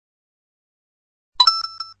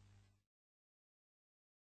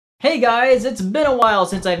Hey guys, it's been a while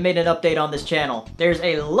since I've made an update on this channel. There's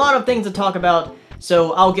a lot of things to talk about,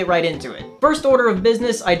 so I'll get right into it. First order of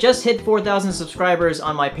business, I just hit 4,000 subscribers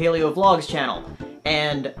on my Paleo Vlogs channel,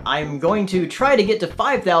 and I'm going to try to get to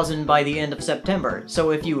 5,000 by the end of September.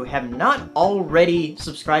 So if you have not already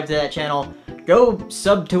subscribed to that channel, go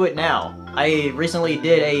sub to it now. I recently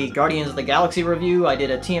did a Guardians of the Galaxy review, I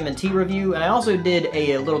did a TMNT review, and I also did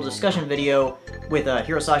a little discussion video with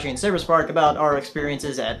Hirosashii and Saberspark about our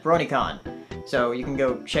experiences at Bronycon. So you can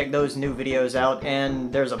go check those new videos out,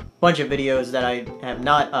 and there's a bunch of videos that I have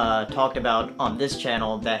not talked about on this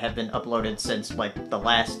channel that have been uploaded since like the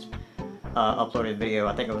last uploaded video.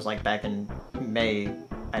 I think it was like back in May,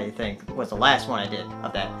 I think, was the last one I did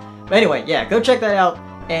of that. But anyway, yeah, go check that out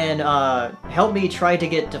and help me try to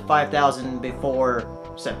get to 5,000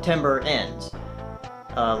 before September ends.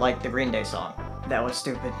 Like the Green Day song. That was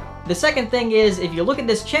stupid. The second thing is, if you look at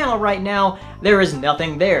this channel right now, there is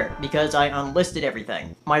nothing there, because I unlisted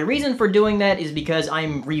everything. My reason for doing that is because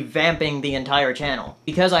I'm revamping the entire channel.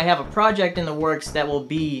 Because I have a project in the works that will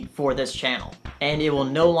be for this channel, and it will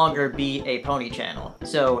no longer be a pony channel.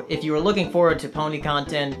 So if you were looking forward to pony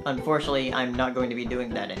content, unfortunately I'm not going to be doing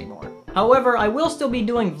that anymore. However, I will still be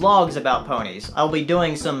doing vlogs about ponies. I'll be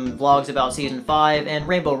doing some vlogs about Season 5 and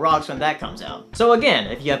Rainbow Rocks when that comes out. So again,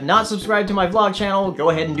 if you have not subscribed to my vlog channel, go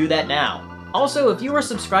ahead and do that now. Also, if you were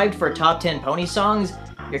subscribed for Top 10 Pony songs,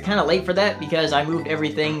 you're kinda late for that because I moved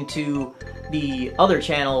everything to the other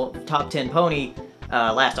channel, Top 10 Pony,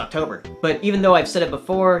 last October. But even though I've said it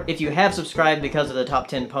before, if you have subscribed because of the Top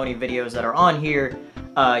 10 Pony videos that are on here,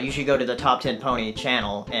 you should go to the Top 10 Pony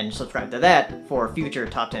channel and subscribe to that for future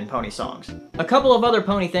Top 10 Pony songs. A couple of other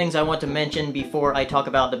pony things I want to mention before I talk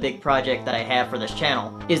about the big project that I have for this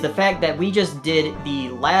channel is the fact that we just did the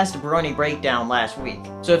last Brony breakdown last week.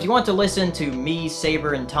 So if you want to listen to me,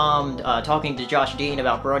 Saber, and Tom talking to Josh Dean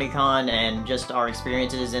about Bronycon and just our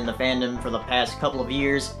experiences in the fandom for the past couple of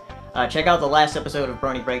years, check out the last episode of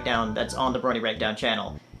Brony Breakdown that's on the Brony Breakdown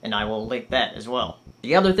channel, and I will link that as well.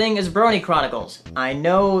 The other thing is Brony Chronicles. I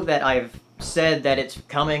know that I've said that it's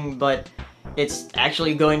coming, but it's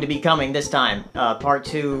actually going to be coming this time. Part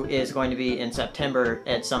 2 is going to be in September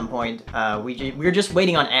at some point. We're just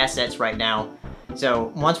waiting on assets right now.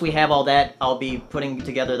 So once we have all that, I'll be putting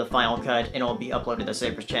together the final cut and it'll be uploaded to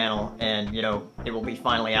Saber's channel and, you know, it will be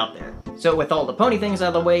finally out there. So with all the pony things out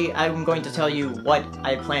of the way, I'm going to tell you what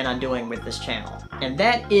I plan on doing with this channel. And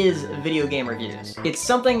that is video game reviews. It's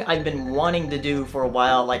something I've been wanting to do for a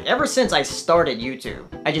while, like ever since I started YouTube.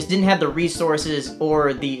 I just didn't have the resources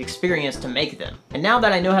or the experience to make them. And now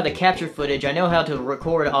that I know how to capture footage, I know how to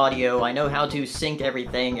record audio, I know how to sync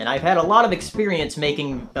everything, and I've had a lot of experience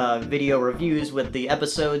making video reviews with the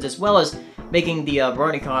episodes, as well as making the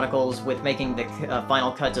Brony Chronicles with making the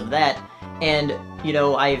final cuts of that. And, you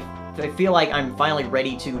know, I feel like I'm finally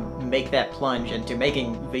ready to make that plunge into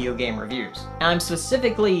making video game reviews. And I'm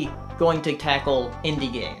specifically going to tackle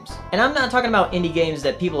indie games. And I'm not talking about indie games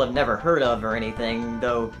that people have never heard of or anything,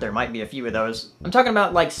 though there might be a few of those. I'm talking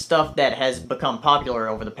about like stuff that has become popular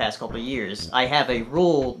over the past couple of years. I have a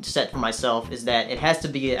rule set for myself, is that it has to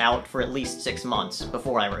be out for at least 6 months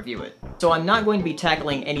before I review it. So I'm not going to be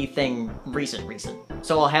tackling anything recent.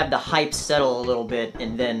 So I'll have the hype settle a little bit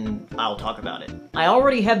and then I'll talk about it. I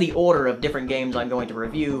already have the order of different games I'm going to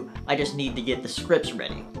review, I just need to get the scripts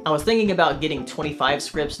ready. I was thinking about getting 25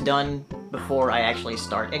 scripts done before I actually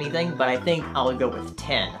start anything, but I think I'll go with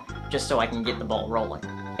 10, just so I can get the ball rolling.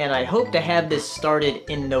 And I hope to have this started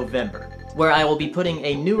in November, where I will be putting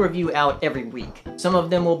a new review out every week. Some of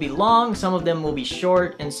them will be long, some of them will be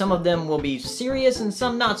short, and some of them will be serious and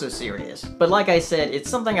some not so serious. But like I said, it's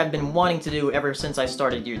something I've been wanting to do ever since I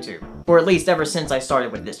started YouTube. Or at least ever since I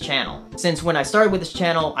started with this channel. Since when I started with this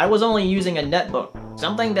channel, I was only using a netbook,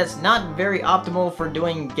 something that's not very optimal for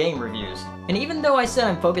doing game reviews. And even though I said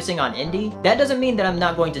I'm focusing on indie, that doesn't mean that I'm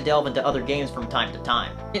not going to delve into other games from time to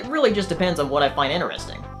time. It really just depends on what I find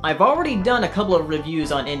interesting. I've already done a couple of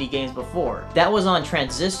reviews on indie games before. That was on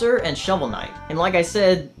Transistor and Shovel Knight. And like I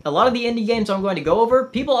said, a lot of the indie games I'm going to go over,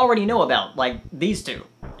 people already know about, like these two.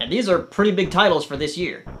 And these are pretty big titles for this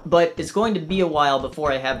year. But it's going to be a while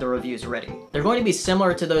before I have the reviews ready. They're going to be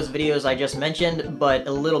similar to those videos I just mentioned, but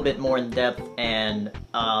a little bit more in depth and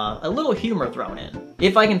a little humor thrown in.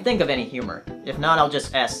 If I can think of any humor. If not, I'll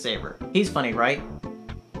just ask Saber. He's funny, right?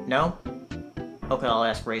 No? Okay, I'll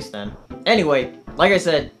ask Race then. Anyway, like I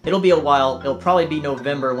said, it'll be a while. It'll probably be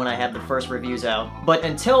November when I have the first reviews out. But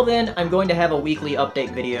until then, I'm going to have a weekly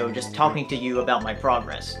update video just talking to you about my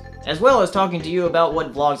progress, as well as talking to you about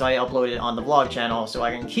what vlogs I uploaded on the vlog channel so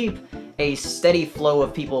I can keep a steady flow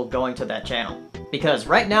of people going to that channel. because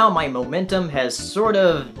right now my momentum has sort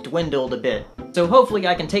of dwindled a bit. So hopefully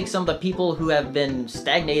I can take some of the people who have been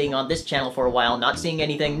stagnating on this channel for a while, not seeing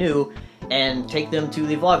anything new, and take them to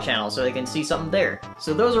the vlog channel so they can see something there.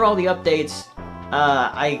 So those are all the updates.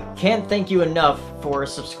 I can't thank you enough for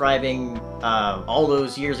subscribing all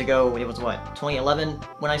those years ago. It was what, 2011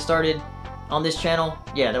 when I started on this channel?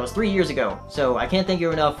 Yeah, that was 3 years ago. So I can't thank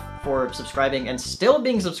you enough for subscribing and still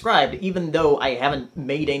being subscribed, even though I haven't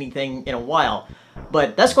made anything in a while.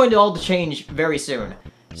 But that's going to all change very soon.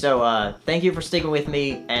 So thank you for sticking with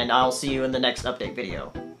me, and I'll see you in the next update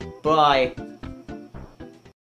video. Bye!